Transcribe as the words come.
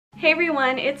Hey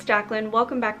everyone, it's Jacqueline.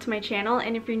 Welcome back to my channel,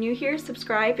 and if you're new here,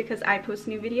 subscribe because I post a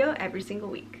new video every single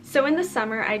week. So in the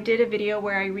summer, I did a video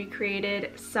where I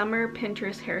recreated summer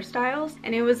Pinterest hairstyles,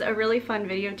 and it was a really fun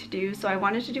video to do, so I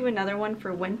wanted to do another one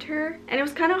for winter. And it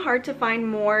was kind of hard to find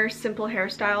more simple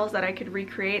hairstyles that I could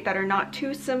recreate that are not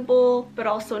too simple, but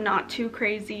also not too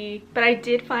crazy. But I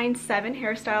did find 7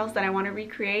 hairstyles that I want to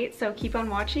recreate, so keep on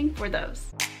watching for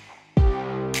those.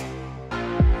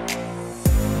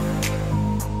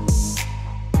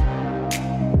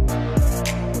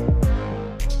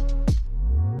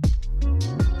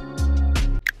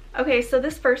 Okay, so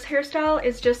this first hairstyle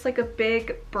is just like a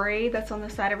big braid that's on the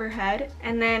side of her head,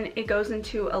 and then it goes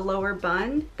into a lower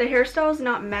bun. The hairstyle is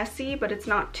not messy, but it's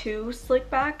not too slick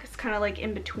back. It's kind of like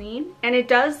in between. And it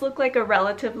does look like a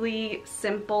relatively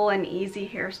simple and easy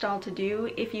hairstyle to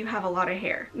do if you have a lot of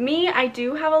hair. Me, I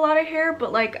do have a lot of hair,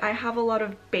 but like I have a lot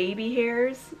of baby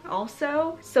hairs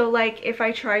also. So like if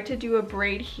I try to do a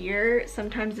braid here,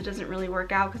 sometimes it doesn't really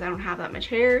work out because I don't have that much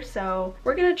hair. So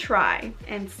we're gonna try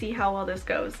and see how well this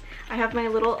goes. I have my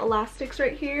little elastics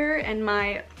right here and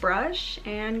my brush,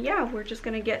 and yeah, we're just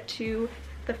gonna get to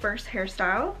the first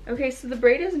hairstyle. Okay, so the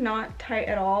braid is not tight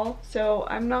at all, so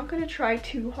I'm not gonna try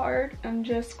too hard. I'm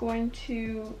just going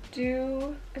to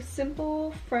do a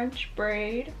simple French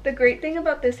braid. The great thing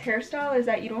about this hairstyle is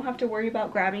that you don't have to worry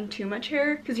about grabbing too much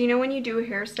hair, because you know when you do a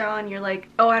hairstyle and you're like,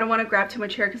 oh, I don't want to grab too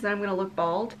much hair because then I'm gonna look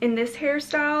bald. In this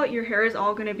hairstyle, your hair is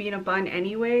all gonna be in a bun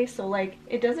anyway, so like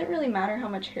it doesn't really matter how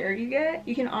much hair you get.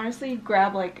 You can honestly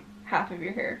grab like half of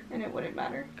your hair and it wouldn't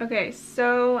matter. Okay,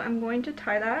 so I'm going to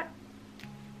tie that.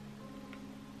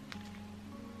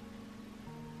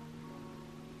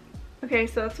 Okay,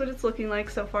 so that's what it's looking like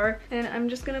so far. And I'm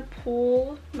just gonna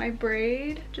pull my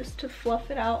braid just to fluff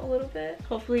it out a little bit.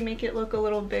 Hopefully make it look a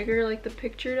little bigger like the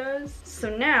picture does.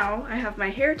 So now I have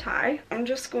my hair tie. I'm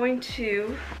just going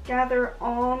to gather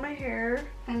all my hair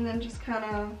and then just kind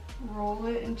of roll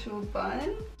it into a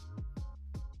bun.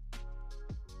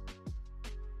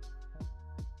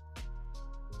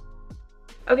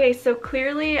 Okay, so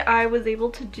clearly I was able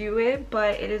to do it,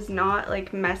 but it is not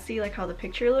like messy like how the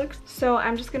picture looks. So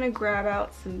I'm just gonna grab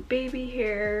out some baby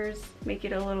hairs, make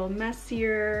it a little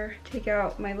messier, take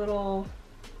out my little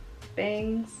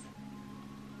bangs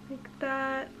like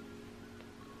that.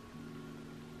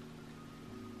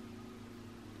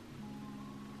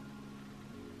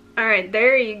 Alright,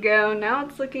 there you go. Now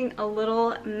it's looking a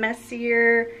little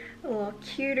messier, a little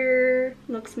cuter,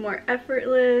 looks more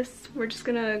effortless. We're just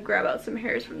gonna grab out some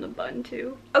hairs from the bun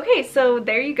too. Okay, so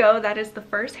there you go. That is the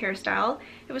first hairstyle.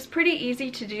 It was pretty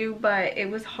easy to do, but it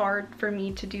was hard for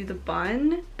me to do the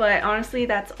bun. But honestly,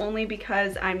 that's only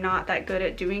because I'm not that good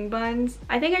at doing buns.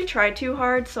 I think I tried too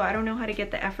hard, so I don't know how to get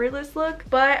the effortless look.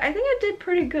 But I think I did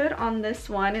pretty good on this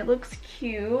one. It looks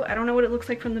cute. I don't know what it looks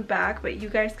like from the back, but you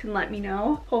guys can let me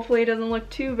know. Hopefully it doesn't look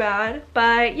too bad.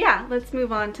 But yeah, let's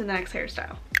move on to the next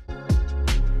hairstyle.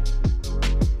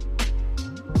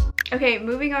 Okay,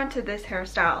 moving on to this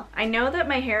hairstyle. I know that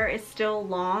my hair is still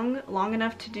long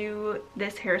enough to do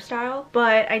this hairstyle,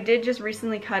 but I did just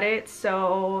recently cut it,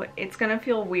 so it's gonna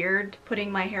feel weird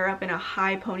putting my hair up in a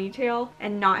high ponytail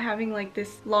and not having like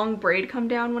this long braid come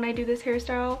down when I do this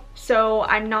hairstyle. So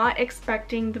I'm not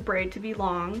expecting the braid to be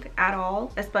long at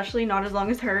all, especially not as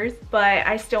long as hers, but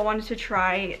I still wanted to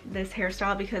try this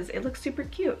hairstyle because it looks super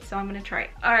cute, so I'm gonna try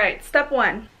it. All right, step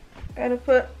 1. Gotta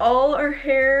put all our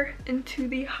hair into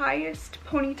the highest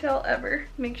ponytail ever.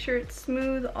 Make sure it's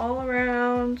smooth all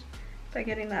around by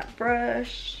getting that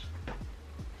brush.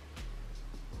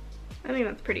 I think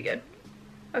that's pretty good.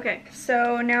 Okay,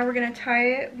 so now we're gonna tie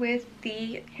it with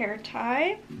the hair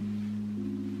tie.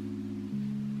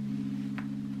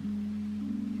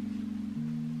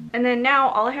 And then now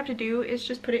all I have to do is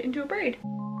just put it into a braid.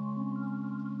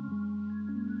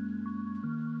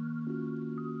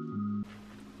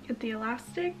 Get the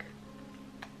elastic.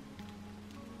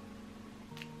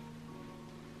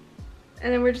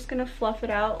 And then we're just gonna fluff it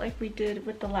out like we did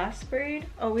with the last braid.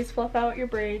 Always fluff out your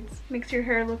braids. Makes your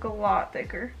hair look a lot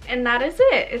thicker. And that is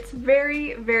it. It's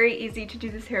very, very easy to do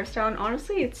this hairstyle, and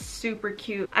honestly, it's super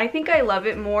cute. I think I love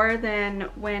it more than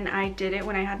when I did it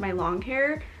when I had my long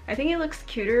hair. I think it looks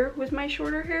cuter with my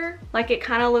shorter hair. Like it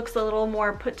kind of looks a little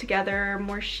more put together,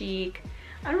 more chic.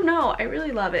 I don't know, I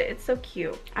really love it. It's so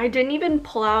cute. I didn't even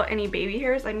pull out any baby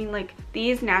hairs. I mean, like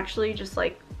these naturally just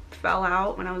like fell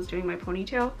out when I was doing my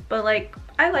ponytail, but like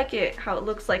I like it how it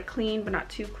looks like clean but not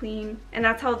too clean, and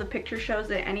that's how the picture shows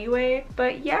it anyway.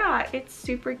 But yeah, it's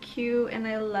super cute and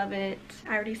I love it.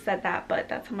 I already said that, but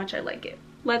that's how much I like it.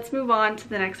 Let's move on to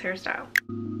the next hairstyle.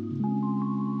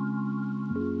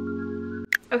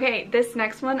 Okay, this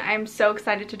next one, I'm so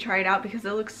excited to try it out because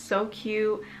it looks so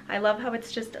cute. I love how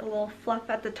it's just a little fluff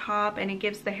at the top and it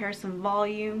gives the hair some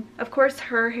volume. Of course,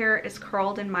 her hair is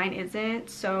curled and mine isn't,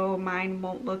 so mine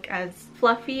won't look as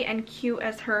fluffy and cute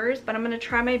as hers, but I'm gonna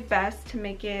try my best to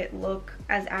make it look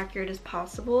as accurate as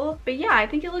possible. But yeah, I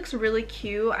think it looks really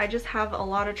cute. I just have a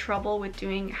lot of trouble with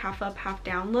doing half up, half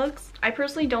down looks. I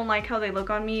personally don't like how they look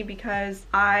on me because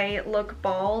I look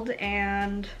bald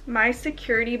and my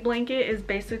security blanket is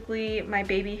basically my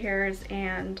baby hairs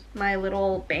and my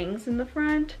little bangs in the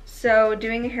front. So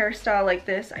doing a hairstyle like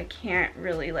this, I can't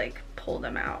really like pull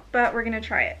them out, but we're gonna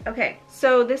try it. Okay,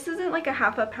 so this isn't like a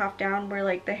half up, half down where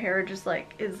like the hair just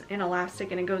like is in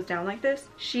elastic and it goes down like this.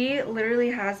 She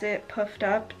literally has it puffed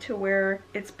up to where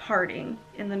it's parting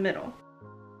in the middle.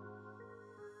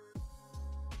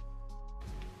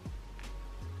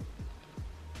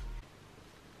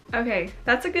 Okay,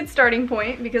 that's a good starting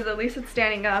point because at least it's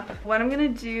standing up. What I'm gonna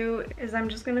do is I'm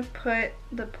just gonna put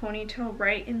the ponytail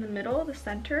right in the middle, the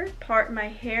center, part my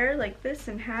hair like this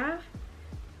in half,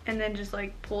 and then just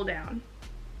like pull down.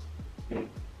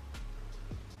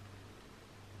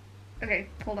 Okay,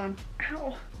 hold on.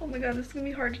 Ow, oh my god, this is gonna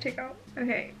be hard to take out.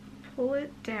 Okay, pull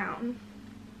it down.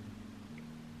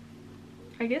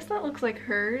 I guess that looks like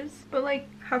hers, but like,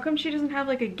 how come she doesn't have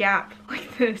like a gap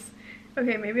like this?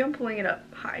 Okay, maybe I'm pulling it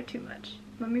up high too much.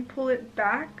 Let me pull it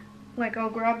back. Like I'll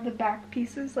grab the back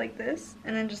pieces like this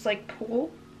and then just like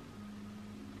pull.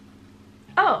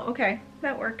 Oh, okay,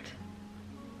 that worked.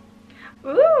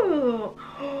 Ooh!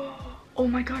 Oh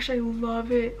my gosh, I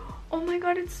love it. Oh my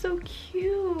god, it's so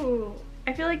cute.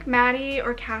 I feel like Maddie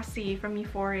or Cassie from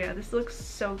Euphoria. This looks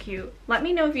so cute. Let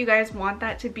me know if you guys want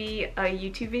that to be a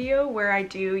YouTube video where I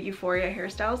do Euphoria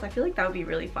hairstyles. I feel like that would be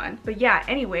really fun. But yeah,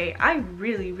 anyway, I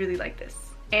really, really like this.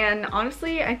 And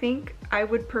honestly, I think I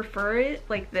would prefer it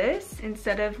like this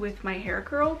instead of with my hair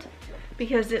curled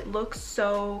because it looks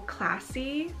so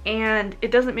classy and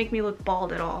it doesn't make me look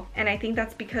bald at all. And I think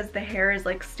that's because the hair is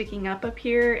like sticking up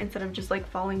here instead of just like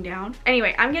falling down.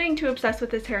 Anyway, I'm getting too obsessed with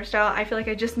this hairstyle. I feel like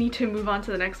I just need to move on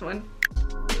to the next one.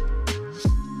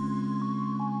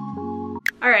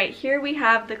 All right, here we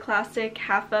have the classic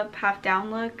half up, half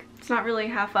down look. It's not really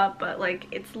half up, but like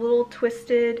it's little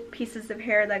twisted pieces of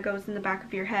hair that goes in the back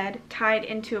of your head tied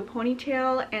into a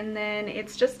ponytail, and then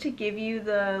it's just to give you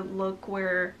the look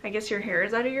where I guess your hair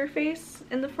is out of your face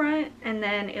in the front, and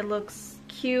then it looks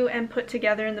cute and put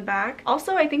together in the back.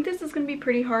 Also, I think this is gonna be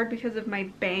pretty hard because of my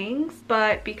bangs,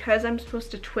 but because I'm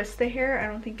supposed to twist the hair, I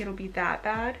don't think it'll be that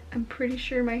bad. I'm pretty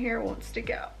sure my hair won't stick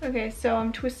out. Okay, so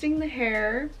I'm twisting the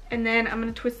hair and then I'm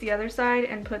gonna twist the other side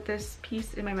and put this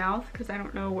piece in my mouth because I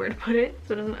don't know where to put it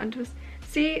so it doesn't untwist.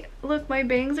 See, look, my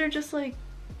bangs are just like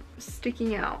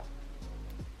sticking out.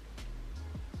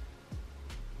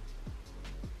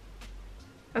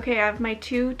 Okay, I have my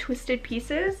two twisted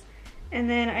pieces. And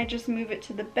then I just move it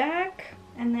to the back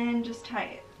and then just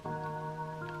tie it.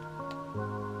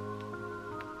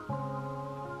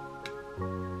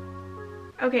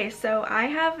 Okay, so I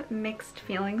have mixed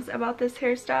feelings about this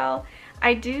hairstyle.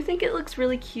 I do think it looks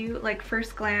really cute, like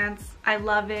first glance. I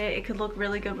love it. It could look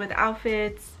really good with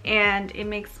outfits and it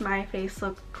makes my face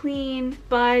look clean,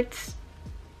 but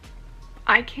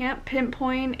I can't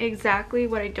pinpoint exactly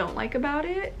what I don't like about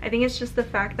it. I think it's just the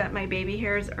fact that my baby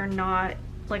hairs are not,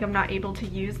 like I'm not able to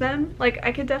use them. Like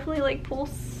I could definitely like pull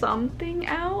something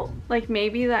out. Like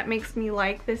maybe that makes me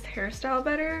like this hairstyle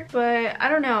better, but I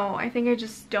don't know. I think I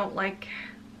just don't like,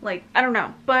 I don't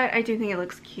know. But I do think it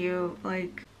looks cute.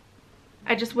 Like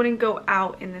I just wouldn't go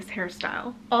out in this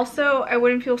hairstyle. Also, I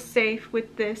wouldn't feel safe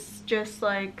with this just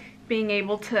like being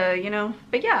able to, you know.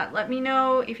 But yeah, let me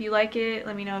know if you like it.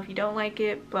 Let me know if you don't like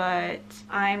it, but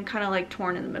I'm kind of like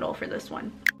torn in the middle for this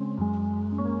one.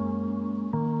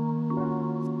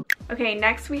 Okay,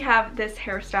 next we have this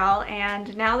hairstyle,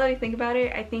 and now that I think about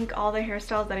it, I think all the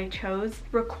hairstyles that I chose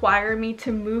require me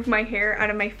to move my hair out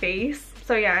of my face.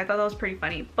 So yeah, I thought that was pretty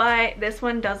funny. But this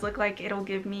one does look like it'll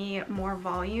give me more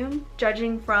volume.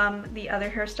 Judging from the other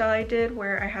hairstyle I did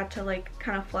where I had to like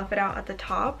kind of fluff it out at the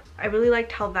top, I really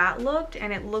liked how that looked,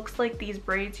 and it looks like these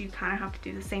braids you kind of have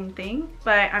to do the same thing.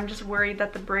 But I'm just worried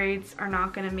that the braids are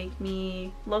not gonna make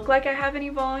me look like I have any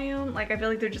volume. Like I feel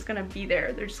like they're just gonna be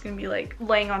there. They're just gonna be like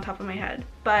laying on top of my head.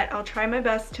 But I'll try my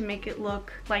best to make it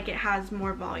look like it has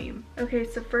more volume. Okay,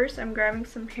 so first I'm grabbing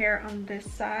some hair on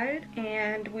this side,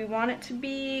 and we want it to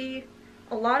be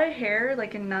a lot of hair,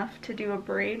 like enough to do a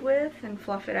braid with and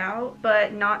fluff it out,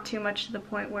 but not too much to the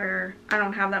point where I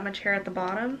don't have that much hair at the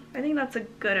bottom. I think that's a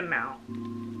good amount.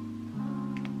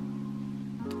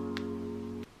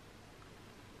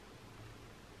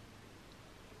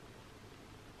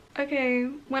 Okay,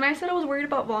 when I said I was worried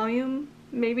about volume,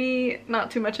 maybe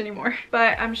not too much anymore,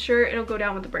 but I'm sure it'll go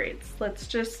down with the braids. Let's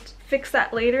just fix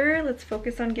that later. Let's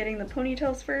focus on getting the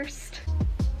ponytails first.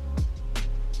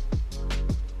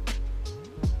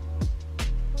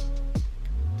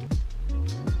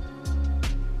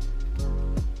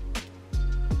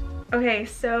 Okay,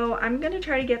 so I'm gonna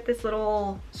try to get this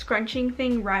little scrunching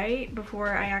thing right before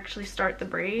I actually start the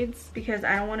braids, because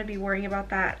I don't want to be worrying about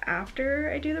that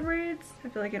after I do the braids. I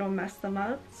feel like it'll mess them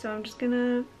up. So I'm just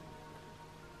gonna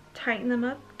tighten them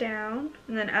up down,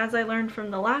 and then as I learned from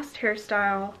the last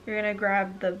hairstyle, you're gonna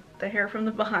grab the hair from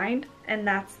the behind, and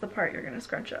that's the part you're gonna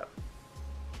scrunch up.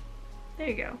 There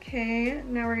you go. Okay,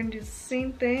 now we're gonna do the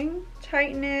same thing.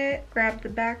 Tighten it, grab the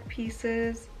back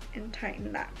pieces, and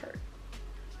tighten that part.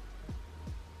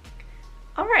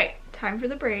 All right, time for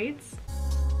the braids.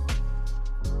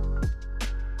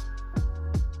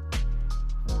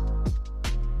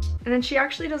 And then she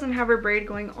actually doesn't have her braid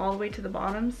going all the way to the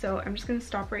bottom, so I'm just gonna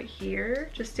stop right here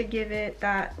just to give it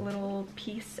that little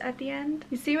piece at the end.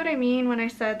 You see what I mean when I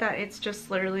said that it's just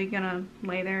literally gonna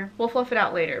lay there? We'll fluff it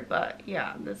out later, but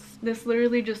yeah, this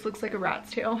literally just looks like a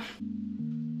rat's tail.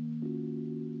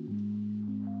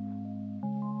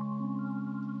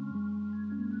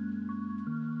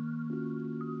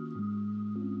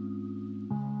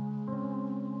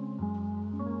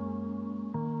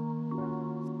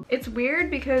 It's weird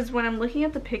because when I'm looking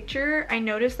at the picture, I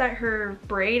noticed that her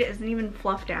braid isn't even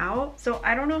fluffed out. So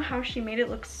I don't know how she made it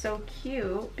look so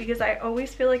cute, because I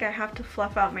always feel like I have to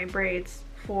fluff out my braids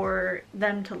for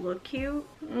them to look cute.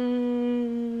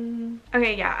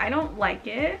 Okay, yeah, I don't like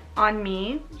it on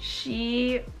me.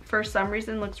 She, for some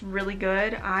reason, looks really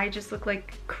good. I just look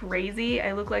like crazy.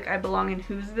 I look like I belong in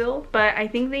Whoville. But I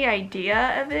think the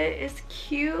idea of it is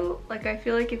cute. Like, I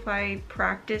feel like if I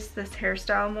practice this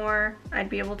hairstyle more, I'd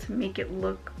be able to make it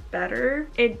look better.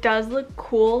 It does look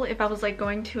cool if I was like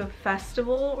going to a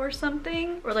festival or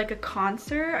something, or like a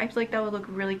concert. I feel like that would look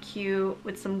really cute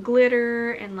with some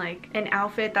glitter and like an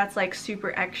outfit that's like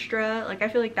super extra. Like I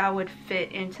feel like that would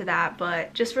fit into that,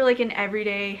 but just for like an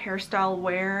everyday hairstyle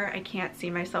wear, I can't see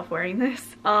myself wearing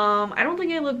this. I don't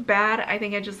think I look bad. I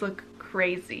think I just look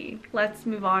crazy. Let's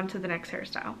move on to the next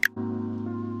hairstyle.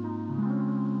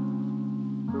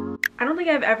 I don't think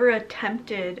I've ever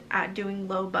attempted at doing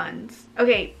low buns.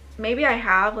 Okay, maybe I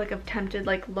have like attempted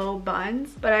like low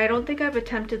buns, but I don't think I've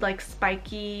attempted like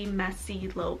spiky, messy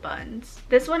low buns.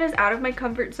 This one is out of my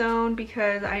comfort zone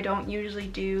because I don't usually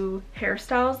do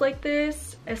hairstyles like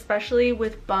this, especially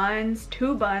with buns,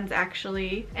 2 buns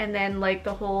actually, and then like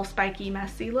the whole spiky,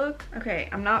 messy look. Okay,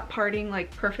 I'm not parting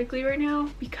like perfectly right now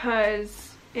because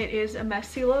it is a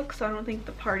messy look, so I don't think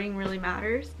the parting really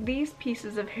matters. These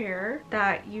pieces of hair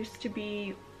that used to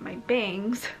be my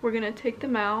bangs, we're gonna take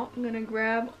them out. I'm gonna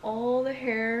grab all the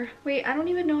hair. Wait, I don't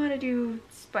even know how to do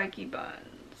spiky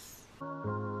buns.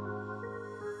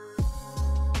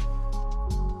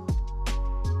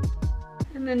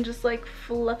 And then just like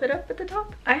fluff it up at the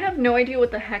top. I have no idea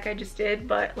what the heck I just did,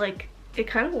 but like it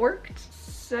kind of worked.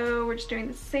 So we're just doing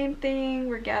the same thing.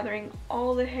 We're gathering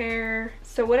all the hair.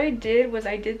 So what I did was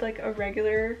I did like a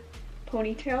regular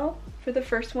ponytail for the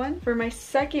first one. For my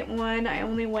second one, I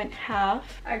only went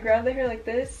half. I grabbed the hair like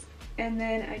this, and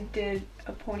then I did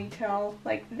a ponytail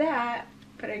like that,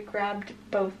 but I grabbed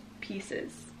both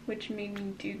pieces, which made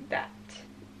me do that.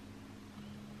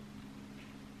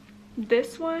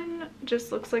 This one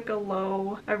just looks like a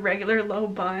regular low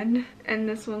bun, and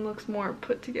this one looks more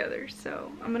put together,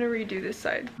 so I'm gonna redo this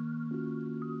side.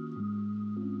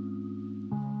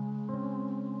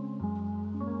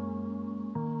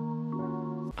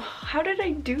 How did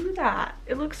I do that?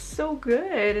 It looks so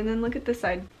good. And then look at this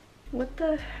side. What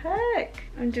the heck?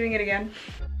 I'm doing it again.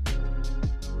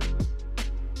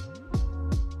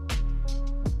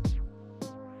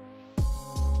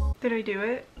 Did I do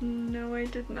it? No, I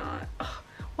did not. Ugh,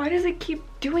 why does it keep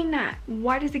doing that?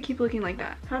 Why does it keep looking like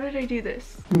that? How did I do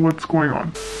this? What's going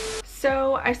on?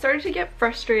 So I started to get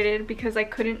frustrated because I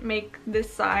couldn't make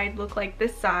this side look like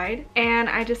this side, and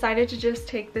I decided to just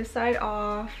take this side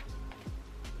off.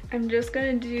 I'm just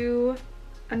gonna do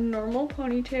a normal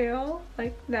ponytail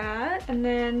like that, and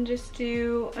then just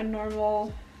do a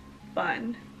normal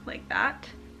bun like that.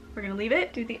 We're gonna leave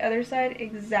it, do the other side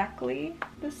exactly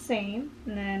the same,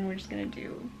 and then we're just gonna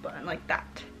do a bun like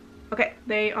that. Okay,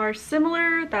 they are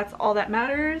similar, that's all that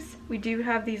matters. We do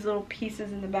have these little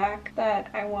pieces in the back that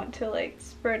I want to like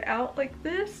spread out like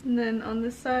this, and then on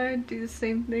this side do the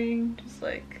same thing, just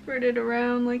like spread it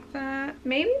around like that.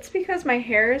 Maybe it's because my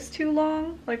hair is too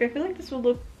long. Like I feel like this would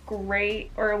look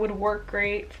great, or it would work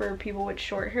great for people with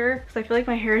short hair, because I feel like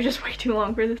my hair is just way too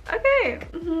long for this. Okay,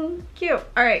 cute.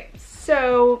 All right,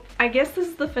 so I guess this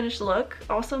is the finished look.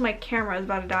 Also, my camera is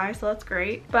about to die, so that's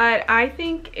great. But I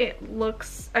think it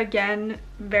looks, again,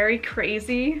 very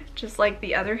crazy, just like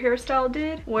the other hairstyle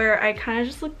did, where I kind of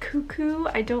just look cuckoo.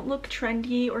 I don't look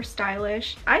trendy or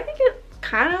stylish. I think it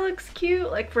kind of looks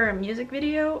cute, like for a music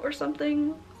video or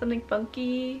something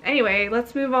funky. Anyway,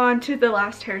 let's move on to the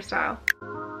last hairstyle.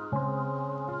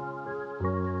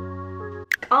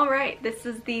 Alright, this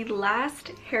is the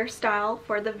last hairstyle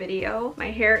for the video.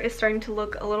 My hair is starting to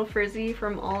look a little frizzy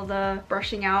from all the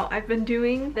brushing out I've been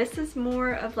doing. This is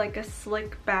more of like a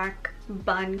slick back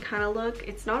bun kind of look.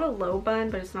 It's not a low bun,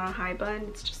 but it's not a high bun.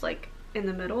 It's just like in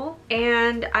the middle,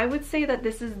 and I would say that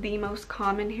this is the most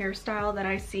common hairstyle that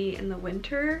I see in the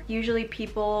winter. Usually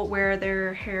people wear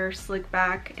their hair slick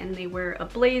back and they wear a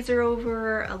blazer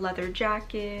over, a leather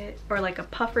jacket, or like a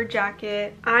puffer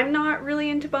jacket. I'm not really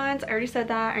into buns. I already said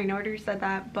that. I know I already said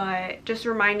that, but just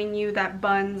reminding you that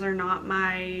buns are not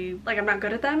my, like, I'm not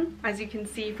good at them. As you can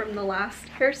see from the last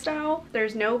hairstyle,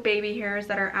 there's no baby hairs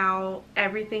that are out.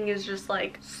 Everything is just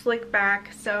like slick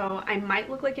back, so I might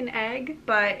look like an egg,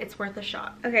 but it's worth a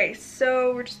shot. Okay,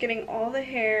 so we're just getting all the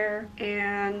hair,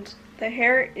 and the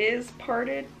hair is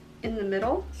parted in the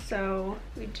middle, so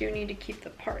we do need to keep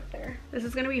the part there. This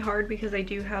is gonna be hard because I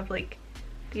do have like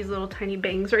these little tiny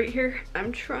bangs right here.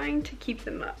 I'm trying to keep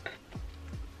them up.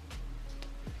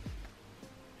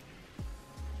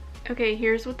 Okay,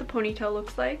 here's what the ponytail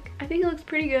looks like. I think it looks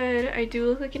pretty good. I do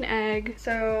look like an egg,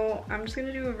 so I'm just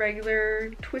gonna do a regular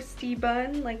twisty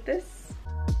bun like this.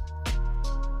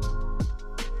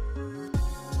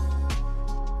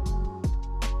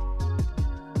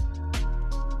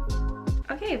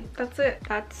 Okay, that's it.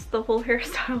 That's the whole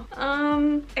hairstyle.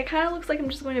 It kind of looks like I'm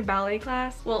just going to ballet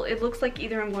class. Well, it looks like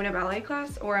either I'm going to ballet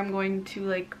class or I'm going to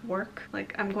like work,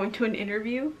 like I'm going to an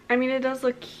interview. I mean, it does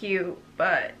look cute,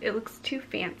 but it looks too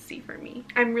fancy for me.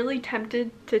 I'm really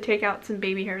tempted to take out some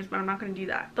baby hairs, but I'm not going to do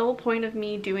that. The whole point of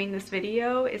me doing this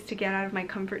video is to get out of my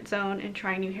comfort zone and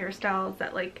try new hairstyles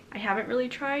that like I haven't really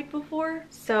tried before.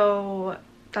 So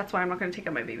that's why I'm not going to take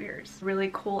out my baby hairs. Really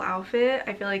cool outfit.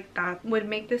 I feel like that would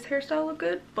make this hairstyle look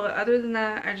good, but other than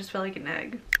that, I just feel like an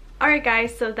egg. Alright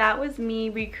guys, so that was me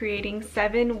recreating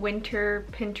 7 winter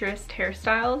Pinterest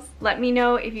hairstyles. Let me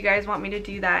know if you guys want me to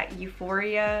do that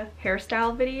Euphoria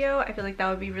hairstyle video. I feel like that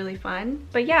would be really fun.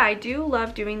 But yeah, I do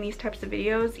love doing these types of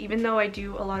videos, even though I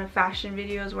do a lot of fashion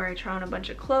videos where I try on a bunch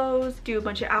of clothes, do a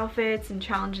bunch of outfits and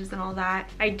challenges and all that.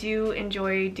 I do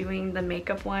enjoy doing the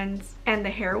makeup ones and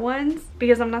the hair ones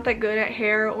because I'm not that good at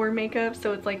hair or makeup,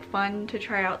 so it's like fun to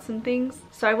try out some things.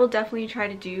 So I will definitely try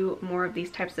to do more of these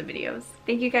types of videos.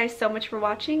 Thank you guys so much for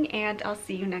watching, and I'll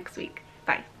see you next week.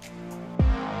 Bye.